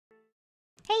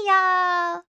Hey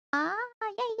y'all!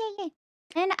 Yay!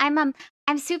 And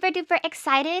I'm super duper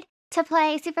excited to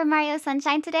play Super Mario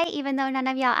Sunshine today, even though none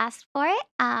of y'all asked for it.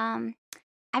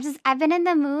 I've been in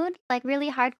the mood, like really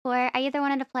hardcore. I either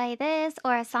wanted to play this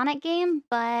or a Sonic game,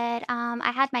 but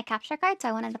I had my capture card, so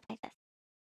I wanted to play this.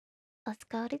 Let's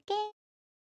go to the game.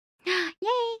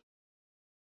 Yay!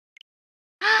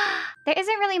 There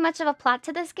isn't really much of a plot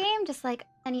to this game, just like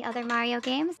any other Mario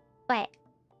games, but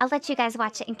I'll let you guys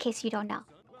watch it in case you don't know.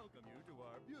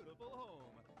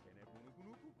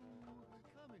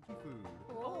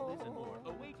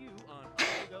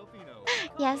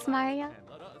 Yes, Mario.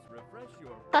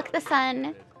 Fuck the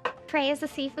sun. Praise the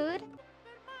seafood.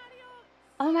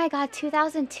 Oh my god,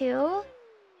 2002?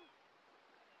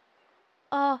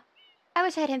 Oh, I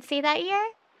wish I didn't see that year.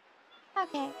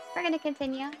 Okay, we're gonna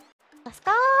continue. Let's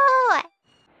go!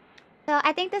 So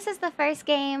I think this is the first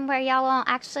game where y'all won't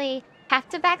actually have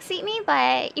to backseat me,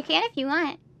 but you can if you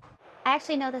want. I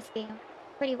actually know this game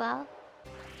pretty well.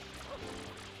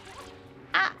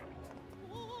 Ah!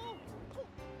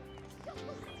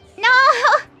 No!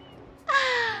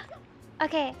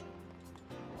 Okay.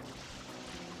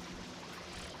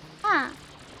 Huh.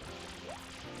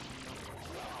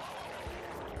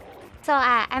 So,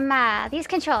 I'm, these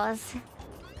controls.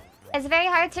 It's very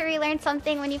hard to relearn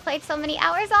something when you played so many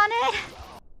hours on it.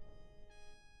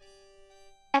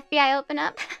 FBI open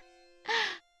up.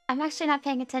 I'm actually not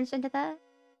paying attention to the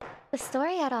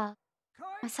story at all.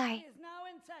 I'm sorry.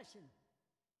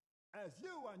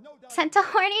 Sent to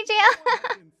horny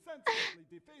jail?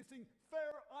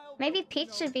 Maybe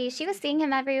Peach should be. She was seeing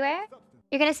him everywhere.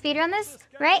 You're gonna speedrun this?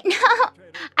 Right? No!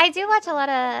 I do watch a lot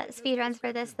of speedruns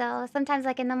for this, though. Sometimes,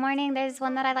 like, in the morning, there's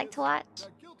one that I like to watch.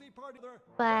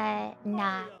 But,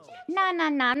 nah. Nah.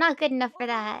 I'm not good enough for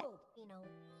that.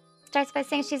 Starts by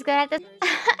saying she's good at this.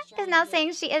 Is now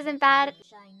saying she isn't bad.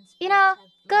 You know,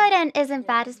 good and isn't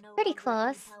bad is pretty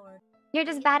close. You're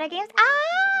just bad at games?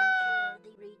 Ah!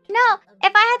 No!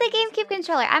 If I had the GameCube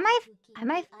controller, I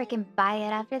might freaking buy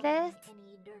it after this.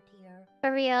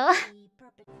 For real.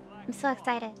 I'm so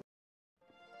excited.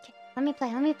 Okay, let me play.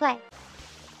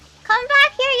 Come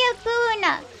back here, you goon!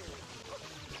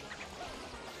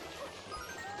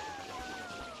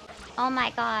 Oh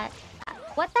my god.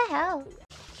 What the hell?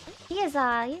 He's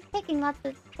taking lots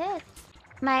of hits.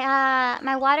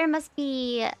 My water must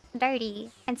be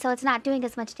dirty, and so it's not doing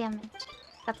as much damage.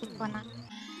 That's what's going on.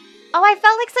 Oh, I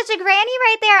felt like such a granny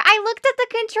right there. I looked at the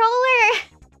controller.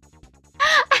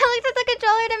 I looked at the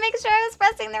controller to make sure I was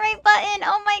pressing the right button.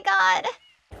 Oh my god.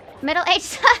 Middle age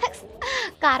sucks.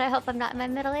 God, I hope I'm not in my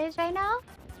middle age right now.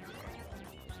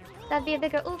 That'd be a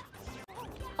bigger oof.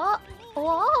 Oh,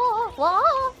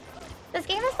 whoa. This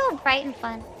game is so bright and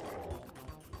fun.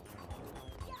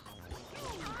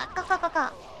 Go.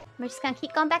 We're just gonna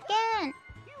keep going back in.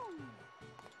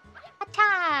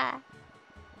 Acha.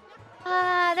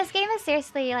 This game is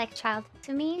seriously like childhood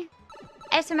to me.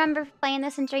 I just remember playing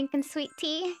this and drinking sweet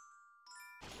tea.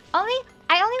 I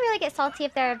only really get salty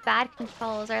if there are bad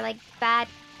controls or like bad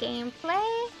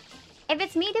gameplay. If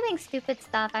it's me doing stupid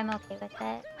stuff, I'm okay with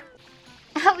it.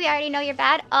 We already know you're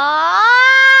bad.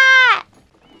 Oh!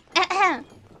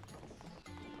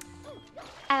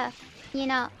 You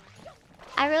know,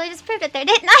 I really just proved it there,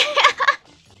 didn't I?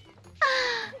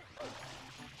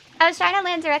 I was trying to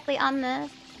land directly on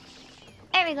this.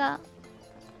 There we go.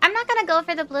 I'm not gonna go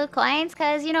for the blue coins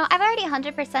because, you know, I've already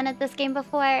 100%ed this game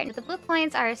before. The blue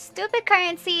coins are stupid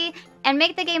currency and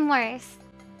make the game worse.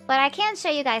 But I can show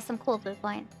you guys some cool blue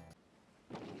coins.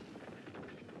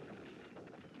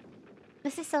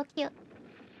 This is so cute.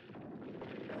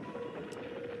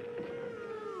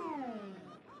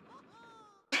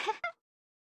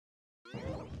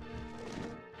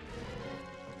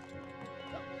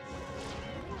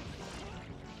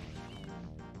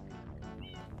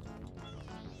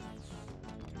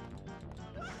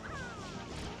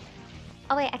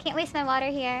 Oh wait, I can't waste my water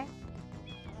here.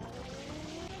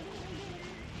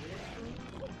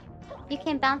 You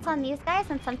can bounce on these guys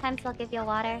and sometimes they'll give you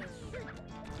water.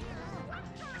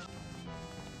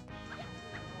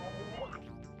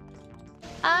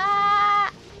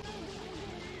 Ah!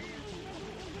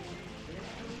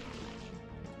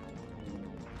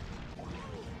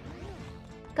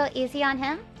 Go easy on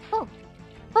him.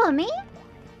 Oh, me?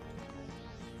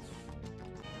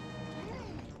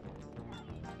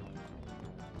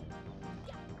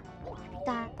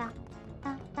 Da.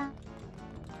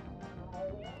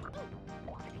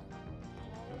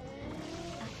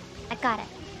 I got it.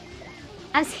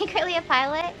 I'm secretly a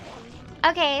pilot.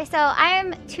 Okay, so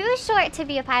I'm too short to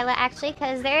be a pilot actually,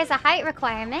 because there is a height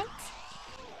requirement.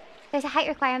 There's a height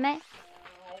requirement.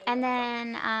 And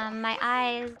then my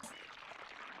eyes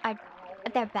are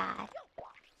they're bad.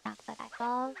 Not good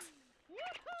eyeballs.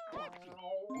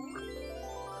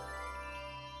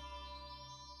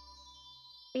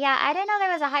 Yeah, I didn't know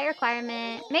there was a height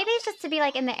requirement. Maybe it's just to be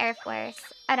like in the Air Force.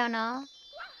 I don't know.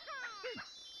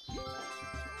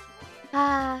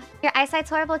 Your eyesight's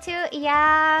horrible too?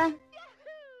 Yeah.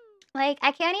 Like,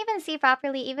 I can't even see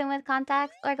properly even with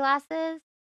contacts or glasses.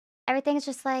 Everything's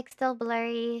just like still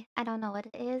blurry. I don't know what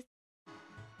it is.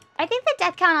 I think the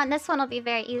death count on this one will be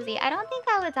very easy. I don't think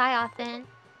I would die often.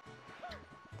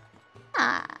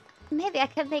 Maybe I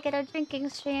could make it a drinking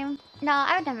stream. No,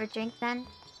 I would never drink then.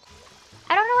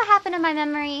 I don't know what happened to my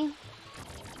memory.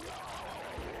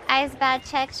 Eyes bad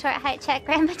check, short height check,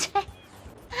 grandma check.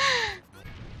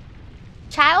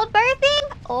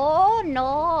 Childbirthing? Oh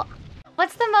no.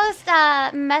 What's the most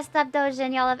messed up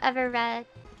doujin y'all have ever read?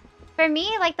 For me,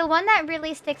 like the one that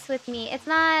really sticks with me, it's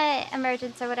not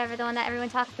Emergence or whatever, the one that everyone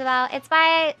talks about. It's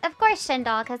by, of course,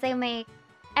 Shindal, because they make,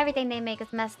 everything they make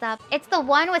is messed up. It's the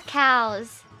one with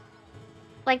cows.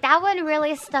 Like that one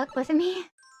really stuck with me.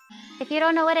 If you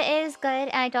don't know what it is, good,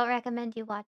 and I don't recommend you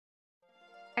watch.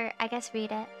 Or I guess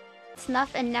read it.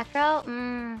 Snuff and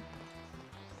Necro?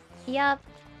 Yup.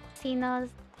 Seen those.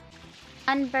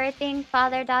 Unbirthing,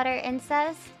 father-daughter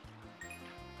incest.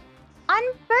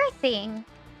 Unbirthing?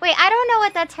 Wait, I don't know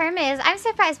what that term is. I'm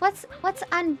surprised. What's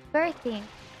unbirthing?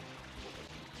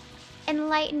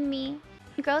 Enlighten me.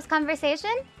 Gross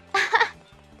conversation?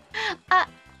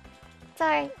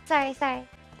 Sorry.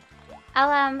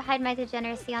 I'll hide my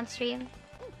degeneracy on stream.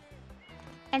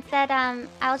 Instead,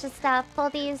 I'll just pull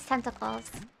these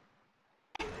tentacles.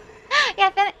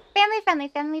 Yeah,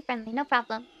 family friendly, no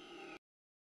problem.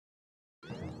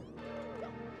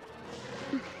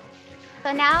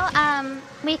 So now,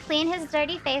 we clean his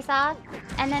dirty face off,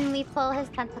 and then we pull his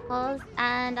tentacles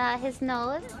and his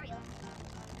nose.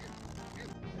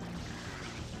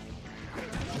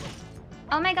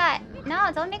 Oh my god,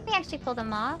 no, don't make me actually pull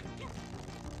them off.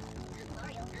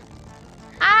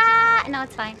 No,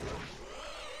 it's fine.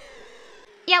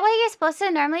 Yeah, what you're supposed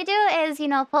to normally do is, you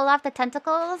know, pull off the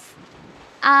tentacles.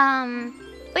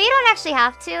 But you don't actually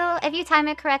have to. If you time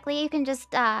it correctly, you can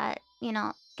just, you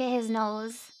know, get his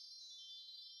nose.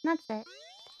 That's it.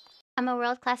 I'm a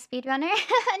world-class speedrunner.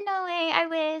 No way, I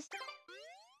wish.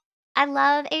 I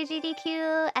love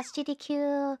AGDQ,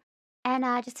 SGDQ,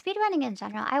 and just speedrunning in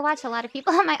general. I watch a lot of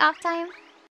people on my off time.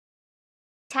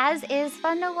 Taz is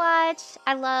fun to watch.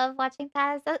 I love watching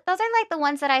Taz. Those are like the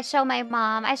ones that I show my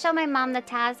mom. I show my mom the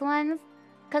Taz ones.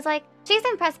 Because like, she's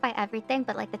impressed by everything,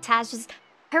 but like the Taz just...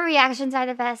 Her reactions are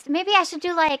the best. Maybe I should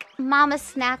do like Mama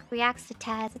Snack reacts to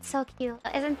Taz. It's so cute.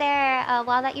 Isn't there a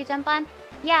wall that you jump on?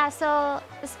 Yeah, so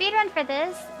the speedrun for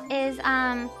this is there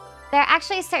are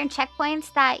actually certain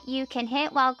checkpoints that you can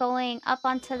hit while going up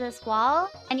onto this wall,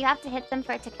 and you have to hit them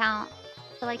for it to count.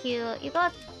 So like you go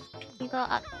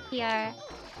up here,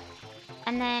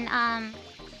 and then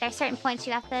there are certain points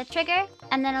you have to trigger,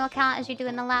 and then it'll count as you do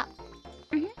in the lap.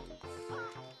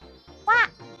 What?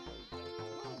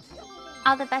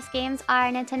 All the best games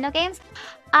are Nintendo games.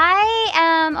 I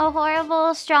am a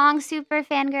horrible, strong, super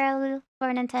fangirl for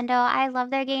Nintendo. I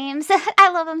love their games. I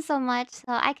love them so much, so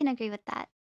I can agree with that.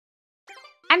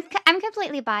 I'm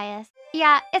completely biased.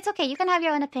 Yeah, it's okay. You can have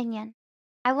your own opinion.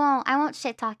 I won't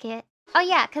shit talk it. Oh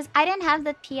yeah, cause I didn't have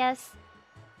the PS.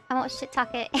 I won't shit talk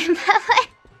it.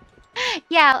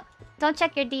 Yeah, don't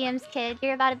check your DMs, kid.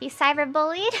 You're about to be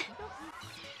cyberbullied.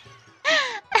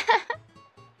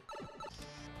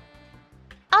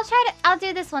 I'll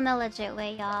do this one the legit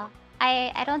way, y'all.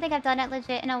 I don't think I've done it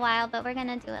legit in a while, but we're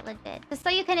gonna do it legit. Just so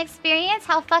you can experience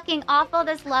how fucking awful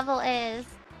this level is.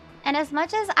 And as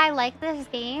much as I like this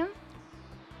game,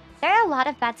 there are a lot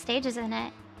of bad stages in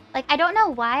it. Like, I don't know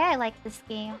why I like this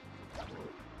game.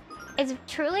 It's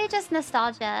truly just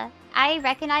nostalgia. I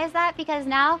recognize that because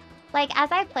now, like,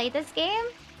 as I play this game,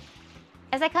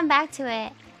 as I come back to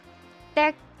it,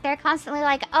 they're constantly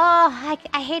like, oh,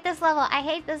 I hate this level, I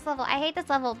hate this level, I hate this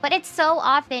level. But it's so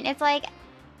often. It's like,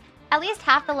 at least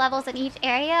half the levels in each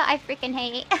area I freaking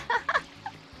hate.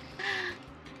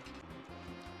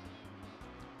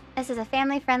 This is a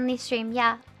family-friendly stream.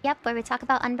 Yeah. Yep, where we talk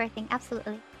about unbirthing.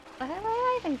 Absolutely. Where do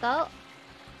I even go?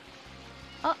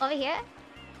 Oh, over here?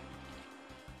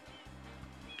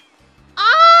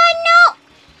 Oh, no!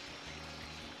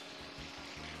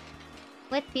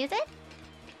 With music?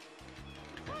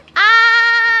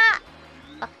 Ah!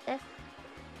 Fuck this.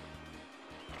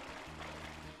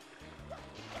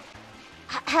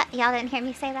 Y'all didn't hear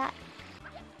me say that.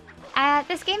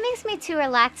 This game makes me too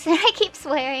relaxed and I keep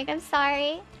swearing. I'm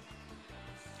sorry.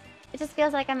 It just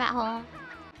feels like I'm at home.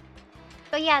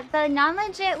 But yeah, the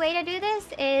non-legit way to do this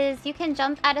is you can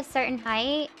jump at a certain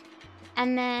height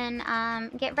and then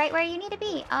get right where you need to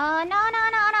be. Oh, no,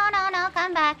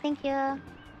 come back, thank you.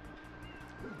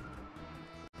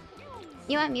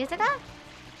 You want music?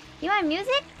 You want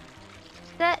music?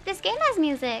 This game has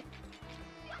music.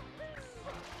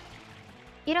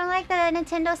 You don't like the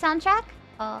Nintendo soundtrack?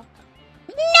 Oh.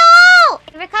 No!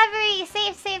 Recovery!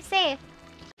 Save.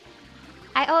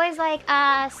 I always like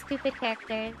stupid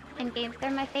characters in games.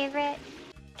 They're my favorite.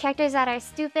 Characters that are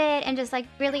stupid and just like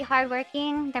really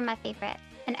hardworking, they're my favorite.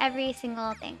 In every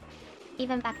single thing.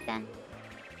 Even back then.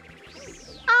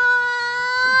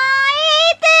 I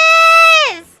hate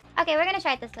this! Okay, we're gonna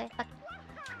try it this way. Fuck.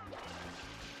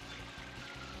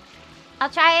 I'll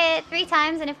try it 3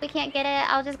 times, and if we can't get it,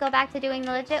 I'll just go back to doing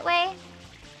the legit way.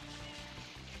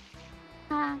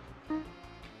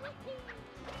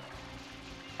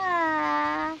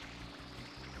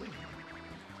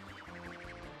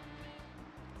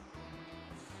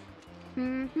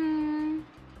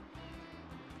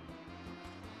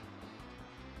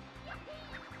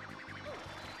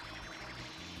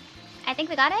 I think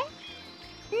we got it?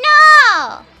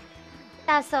 No!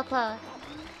 That was so close.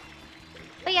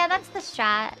 But yeah, that's the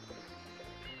strat.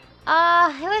 Oh,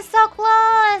 it was so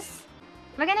close!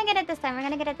 We're gonna get it this time.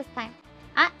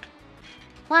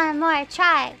 One more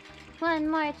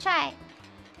try.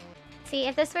 See,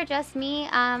 if this were just me,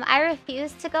 I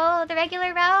refuse to go the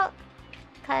regular route.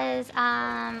 Because,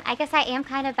 I guess I am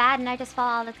kind of bad and I just fall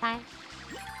all the time.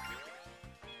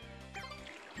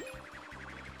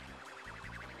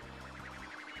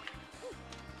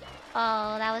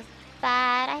 Oh, that was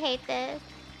bad. I hate this.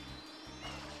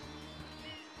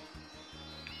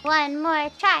 One more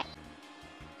try.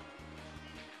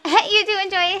 You do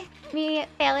enjoy me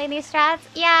failing these strats?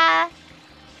 Yeah.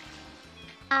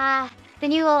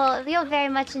 Then you'll very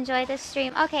much enjoy this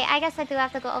stream. Okay, I guess I do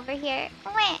have to go over here.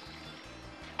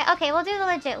 Okay, we'll do the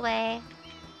legit way.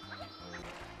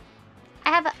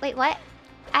 Wait, what?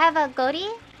 I have a goatee?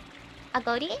 A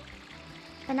goatee?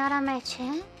 But not on my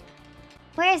chin?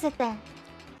 Where is it then?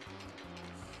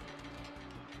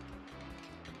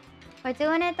 We're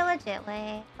doing it the legit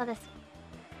way. Oh, this.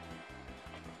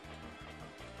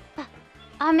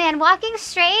 Oh man, walking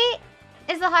straight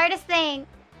is the hardest thing.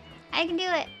 I can do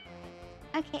it.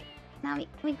 Okay, now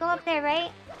we go up there,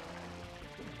 right?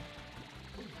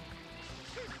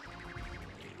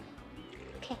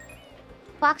 Okay.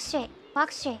 Walk straight.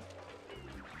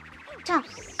 Jump.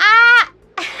 Ah!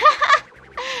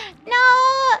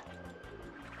 No!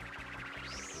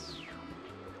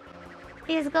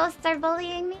 These ghosts are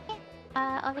bullying me.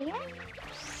 Over here?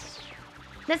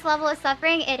 This level is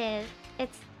suffering? It is.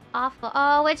 It's awful.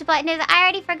 Oh, which button is it? I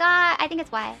already forgot. I think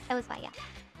it's Y. It was Y, yeah.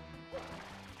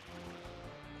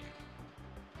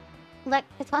 Look,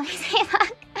 it's when I say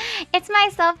look. It's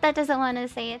myself that doesn't want to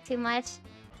say it too much.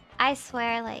 I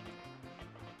swear, like,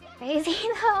 crazy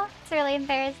though. It's really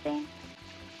embarrassing.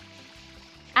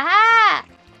 Ah!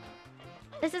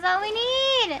 This is all we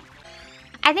need!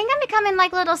 I think I'm becoming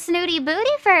like little snooty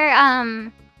booty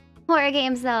for horror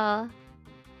games though.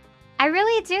 I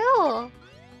really do.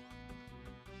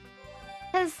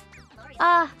 Cause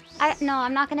no,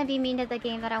 I'm not gonna be mean to the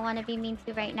game that I want to be mean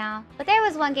to right now. But there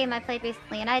was one game I played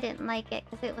recently and I didn't like it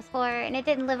because it was horror and it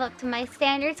didn't live up to my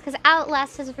standards because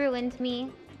Outlast has ruined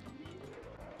me.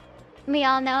 We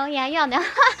all know, yeah, y'all know.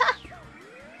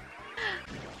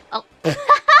 Oh. The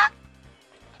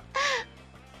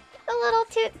little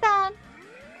toot sound.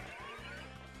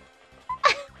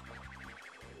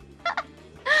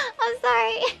 I'm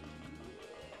sorry.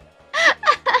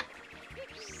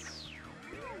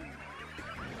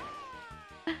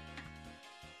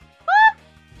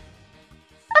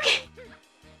 Okay.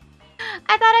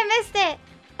 I thought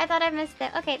I missed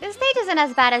it. Okay, this stage isn't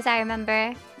as bad as I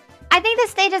remember. I think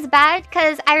this stage is bad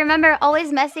because I remember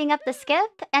always messing up the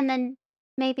skip and then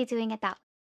maybe doing it that way.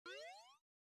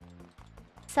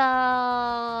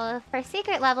 So, for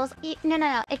secret levels...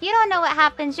 No. If you don't know what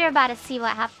happens, you're about to see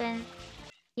what happens.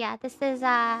 Yeah, this is,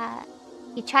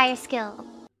 you try your skill.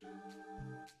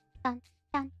 Dun,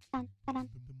 dun, dun, dun, dun.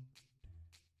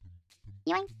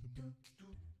 Yoink.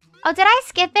 Oh, did I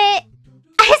skip it?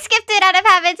 I skipped it out of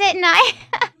habit, didn't I?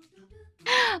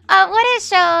 What it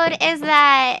showed is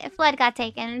that Flood got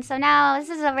taken. So now this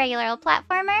is a regular old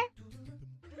platformer.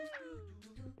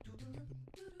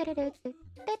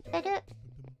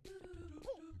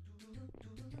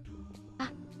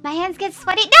 My hands get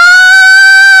sweaty. No!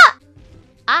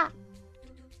 Ah.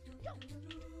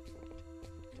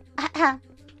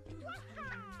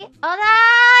 Hold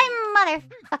on,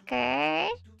 motherfucker.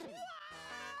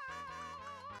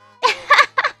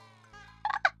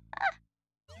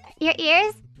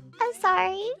 I'm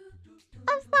sorry.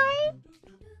 I'm sorry.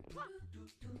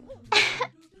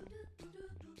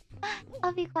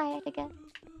 I'll be quiet again.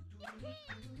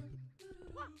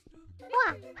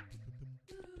 Mwah.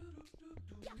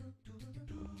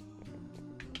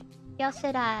 Y'all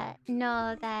should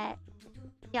know that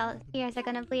y'all ears are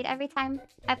gonna bleed every time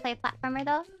I play platformer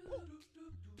though.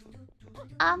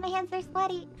 Oh, my hands are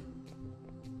sweaty.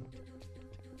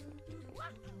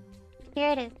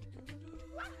 Here it is.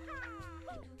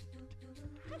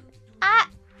 Ah!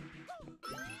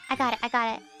 I got it, I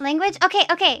got it. Language? Okay,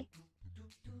 okay.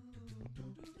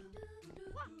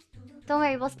 Don't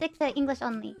worry, we'll stick to English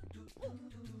only.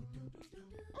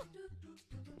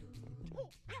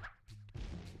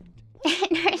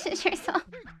 It nourishes your soul.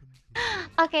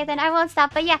 Okay, then I won't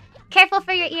stop. But yeah, careful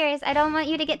for your ears. I don't want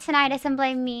you to get tinnitus and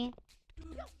blame me.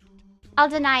 I'll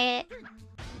deny it.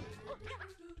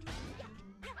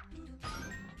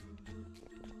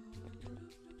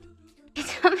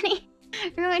 It's so many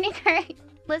ruining her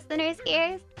listeners'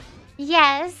 ears.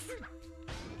 Yes.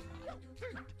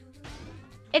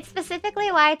 It's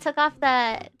specifically why I took off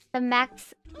the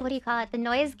max, what do you call it? The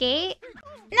noise gate?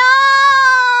 No!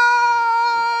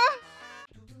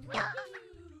 No.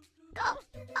 Go. Oh,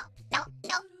 no,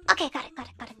 no. Okay, got it, got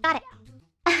it, got it, got it.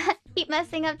 Keep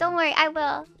messing up. Don't worry, I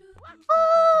will.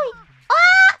 Oh!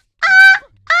 Ah! Ah!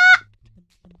 Ah!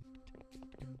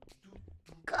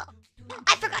 Go.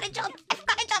 I forgot to jump. I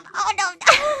forgot to jump. Oh, no.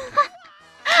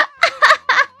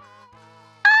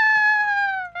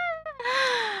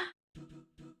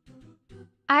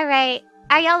 Alright.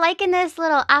 Are y'all liking this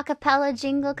little acapella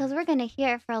jingle? Because we're gonna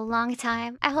hear it for a long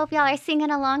time. I hope y'all are singing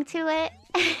along to it.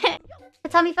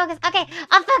 Tell me focus. Okay,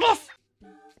 I'll focus!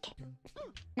 Okay.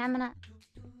 Now I'm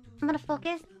gonna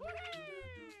focus.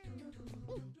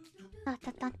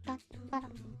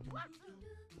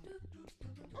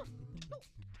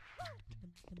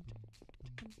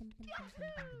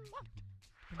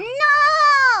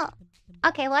 No!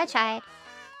 Okay, well I tried.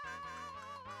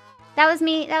 That was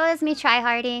me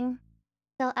try-harding.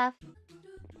 Still F.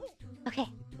 Okay.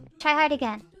 Try hard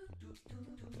again.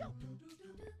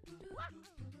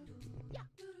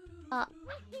 Oh.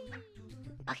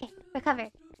 Okay,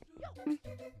 recovered.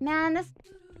 Man, this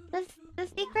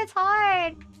secret's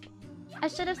hard. I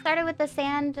should have started with the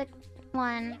sand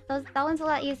one. That one's a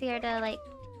lot easier to like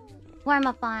warm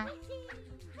up on.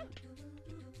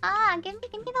 Ah, give me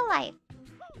the light.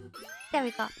 There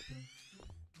we go.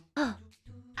 Oh.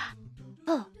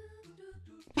 Oh.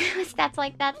 Stats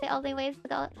like that, the only ways to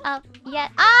go up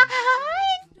yet. Ah!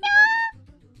 No!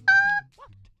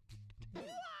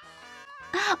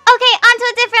 Okay, on to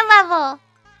a different level.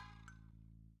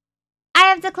 I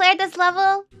have declared this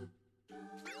level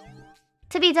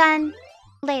to be done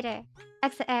later.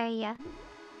 Exit area.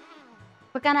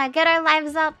 We're gonna get our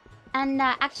lives up and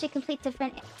actually complete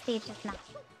different stages now.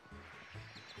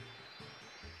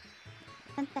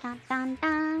 Dun, dun, dun,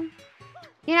 dun.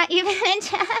 You're not even in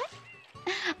chat?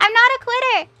 I'm not a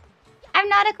quitter! I'm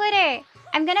not a quitter!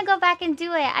 I'm gonna go back and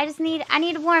do it. I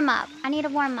need warm up. I need a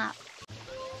warm up.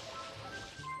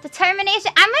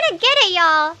 Determination. I'm gonna get it,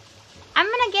 y'all. I'm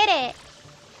gonna get it.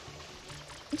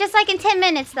 Just like in 10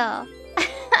 minutes, though.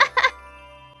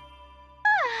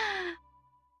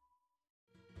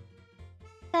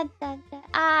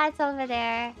 Ah, it's over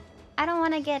there. I don't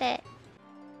want to get it.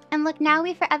 And look, now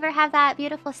we forever have that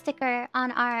beautiful sticker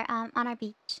on our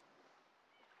beach.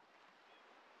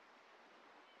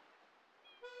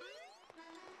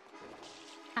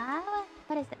 Ah,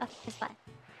 what is it? Okay, this one.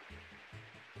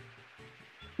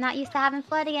 Not used to having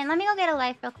flood again. Let me go get a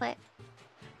life real quick.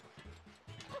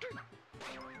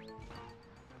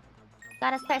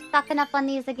 Gotta start stocking up on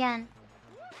these again.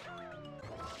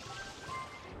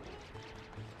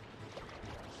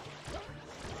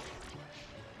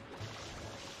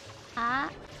 Ah.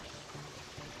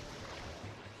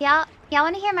 Y'all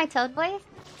want to hear my toad voice?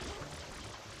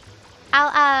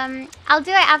 I'll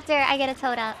do it after I get a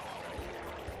toad up.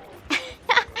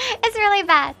 It's really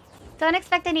bad. Don't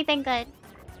expect anything good.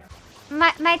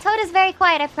 My toad is very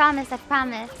quiet, I promise, I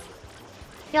promise.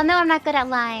 You'll know I'm not good at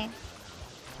lying.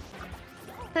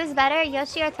 Who's better,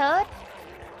 Yoshi or Toad?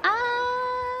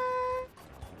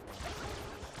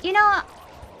 You know,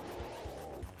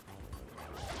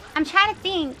 I'm trying to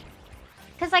think.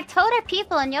 Cause like Toad are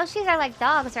people and Yoshis are like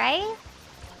dogs, right?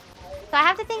 So I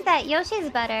have to think that Yoshi's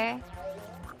better.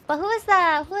 But who is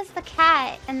the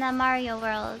cat in the Mario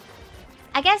world?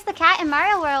 I guess the cat in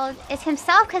Mario world is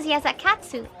himself because he has that cat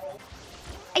suit.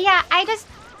 Yeah,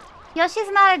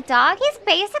 Yoshi's not a dog. He's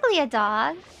basically a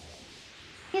dog.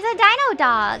 He's a dino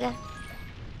dog.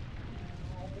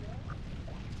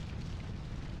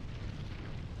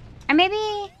 Or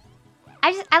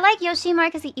I like Yoshi more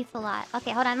because he eats a lot.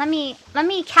 Okay, hold on. Let me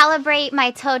calibrate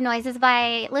my toad noises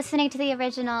by listening to the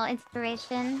original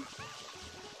inspiration.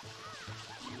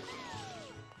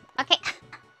 Okay.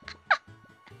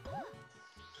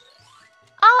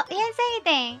 Oh, he didn't say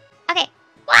anything. Okay.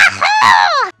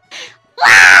 Wahoo!